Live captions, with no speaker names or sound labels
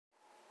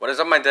What is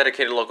up, my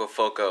dedicated local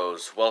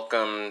focos?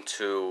 Welcome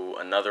to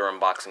another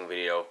unboxing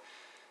video.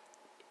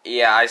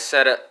 Yeah, I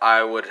said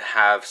I would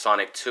have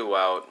Sonic 2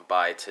 out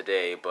by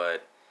today,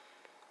 but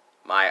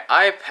my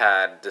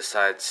iPad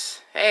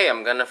decides, hey,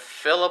 I'm gonna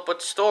fill up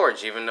with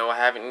storage even though I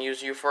haven't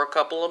used you for a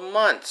couple of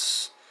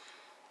months.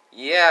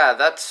 Yeah,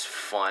 that's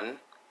fun.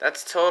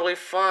 That's totally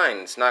fine.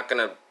 It's not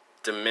gonna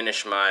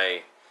diminish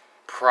my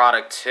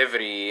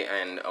productivity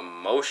and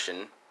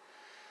emotion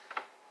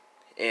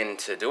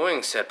into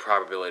doing said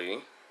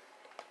probability.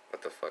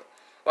 What the fuck?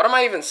 What am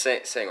I even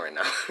saying right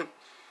now?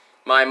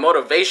 My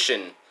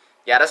motivation.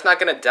 Yeah, that's not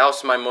gonna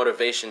douse my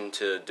motivation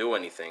to do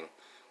anything.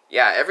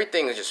 Yeah,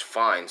 everything is just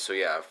fine. So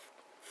yeah,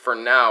 for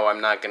now,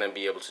 I'm not gonna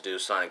be able to do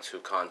Sonic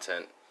 2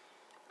 content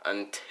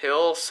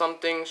until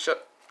something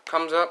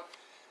comes up.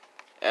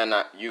 And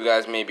you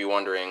guys may be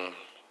wondering,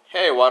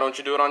 hey, why don't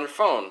you do it on your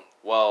phone?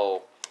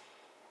 Well,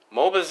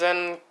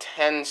 Mobizen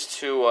tends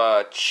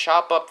to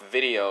chop up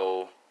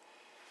video,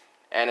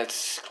 and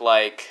it's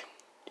like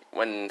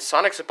when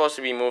Sonic's supposed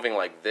to be moving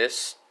like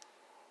this,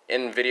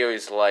 in video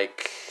he's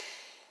like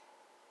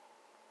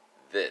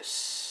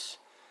this.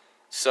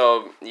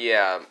 So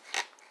yeah,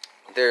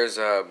 there's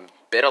a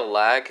bit of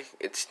lag.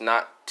 It's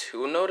not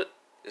too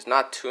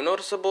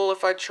noticeable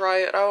if I try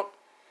it out.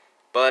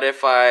 But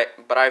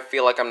I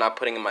feel like I'm not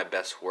putting in my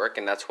best work,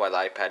 and that's why the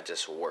iPad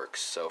just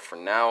works. So for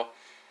now,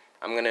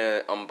 I'm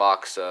gonna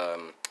unbox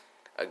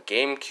a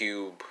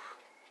GameCube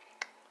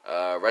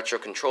retro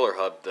controller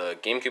hub, the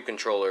GameCube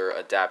controller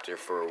adapter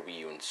for Wii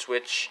U and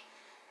Switch.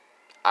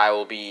 I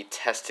will be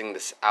testing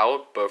this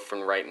out, but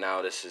from right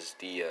now, this is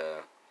the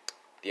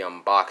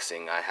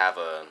unboxing. I have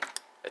a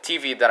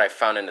TV that I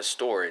found in the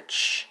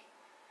storage,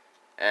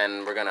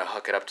 and we're gonna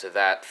hook it up to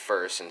that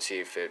first and see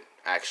if it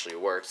actually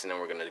works, and then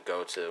we're gonna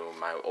go to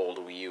my old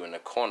Wii U in the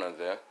corner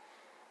there.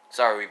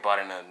 Sorry, we bought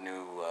in a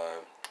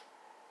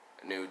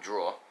new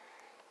drawer,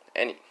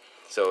 and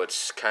so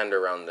it's kind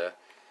of around there.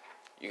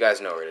 You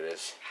guys know where it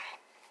is.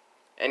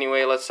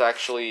 Anyway, let's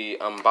actually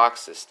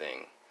unbox this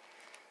thing.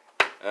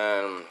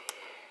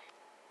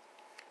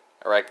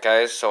 Alright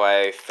guys, so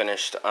I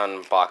finished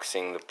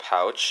unboxing the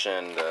pouch,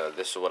 and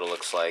this is what it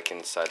looks like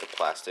inside the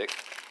plastic.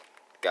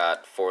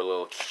 Got 4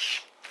 little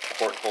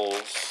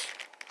portholes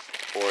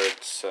for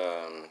it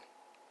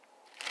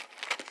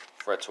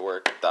to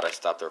work. Thought I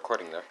stopped the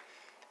recording there.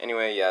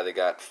 Anyway, yeah, they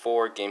got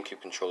 4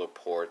 GameCube controller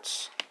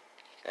ports,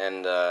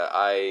 and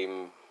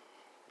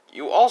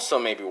you also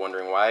may be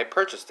wondering why I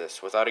purchased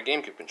this without a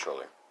GameCube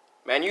controller.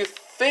 Man, you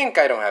think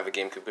I don't have a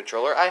GameCube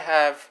controller. I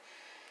have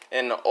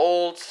an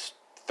old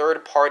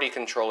third-party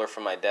controller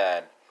from my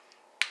dad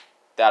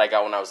that I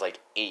got when I was like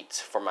 8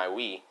 for my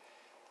Wii.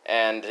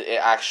 And it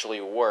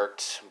actually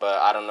worked,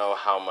 but I don't know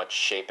how much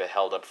shape it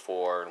held up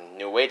for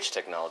new age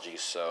technology.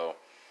 So,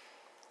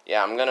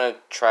 yeah, I'm gonna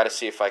try to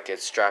see if I could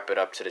strap it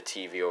up to the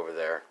TV over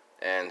there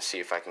and see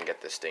if I can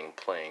get this thing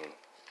playing.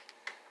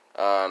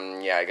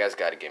 Yeah, you guys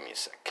gotta give me a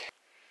sec.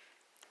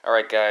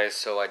 Alright guys,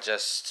 so I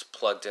just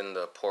plugged in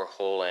the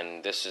porthole,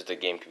 and this is the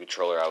GameCube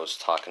controller I was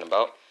talking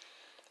about.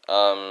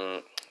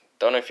 Don't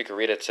know if you can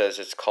read it. It says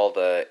it's called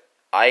the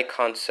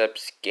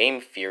iConcepts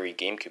Game Theory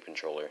GameCube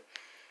controller.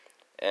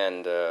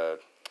 And,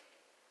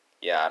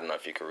 yeah, I don't know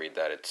if you can read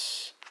that.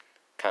 It's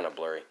kind of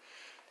blurry.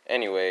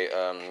 Anyway,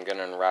 I'm going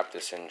to unwrap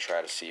this and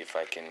try to see if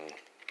I can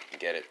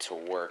get it to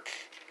work.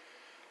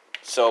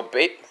 So,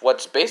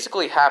 what's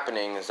basically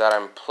happening is that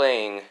I'm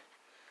playing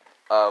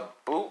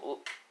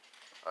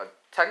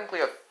technically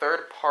a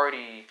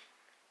third-party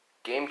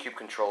GameCube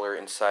controller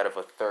inside of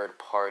a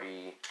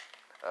third-party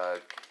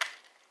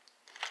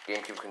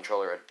GameCube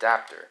controller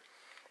adapter.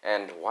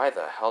 And why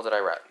the hell did I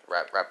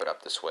wrap it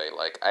up this way?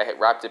 Like, I had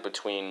wrapped it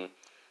between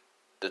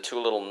the 2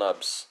 little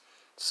nubs,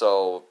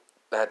 so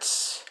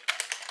that's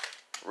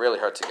really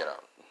hard to get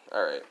out.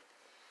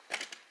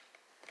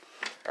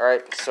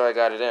 Alright, so I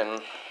got it in.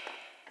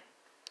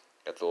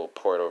 Got the little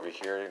port over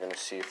here. You're gonna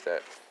see if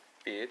that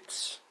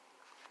fits.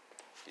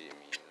 Give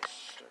me a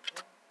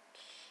second.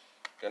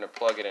 Gonna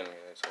plug it in,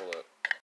 guys. Hold up.